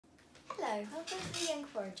Hello, welcome to The Young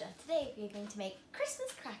Forager. Today we're going to make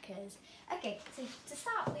Christmas crackers. Okay, so to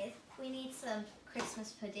start with, we need some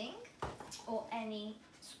Christmas pudding or any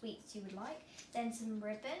sweets you would like. Then some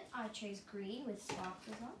ribbon, I chose green with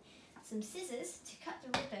sparklers on. Some scissors to cut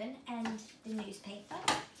the ribbon and the newspaper.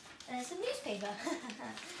 And then some newspaper.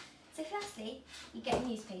 So firstly, you get a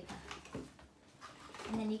newspaper.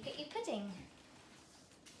 And then you get your pudding.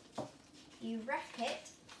 You wrap it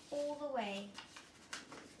all the way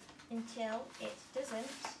until it doesn't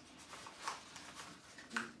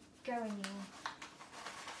go anymore.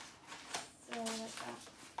 So like that.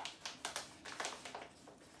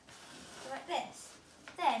 So like this.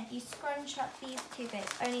 Then you scrunch up these two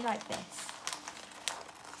bits, only like this.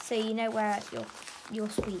 So you know where your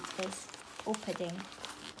sweet is, or pudding.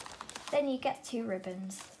 Then you get two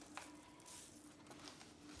ribbons.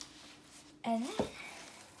 And then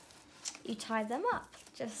you tie them up,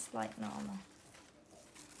 just like normal.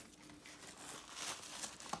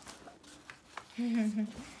 And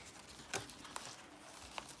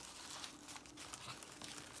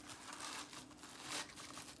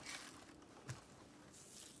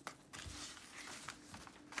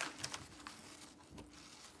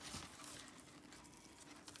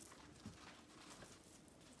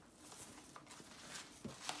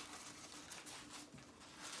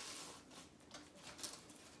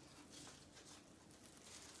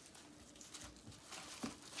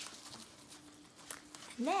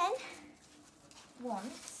then,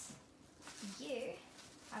 once you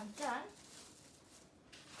have done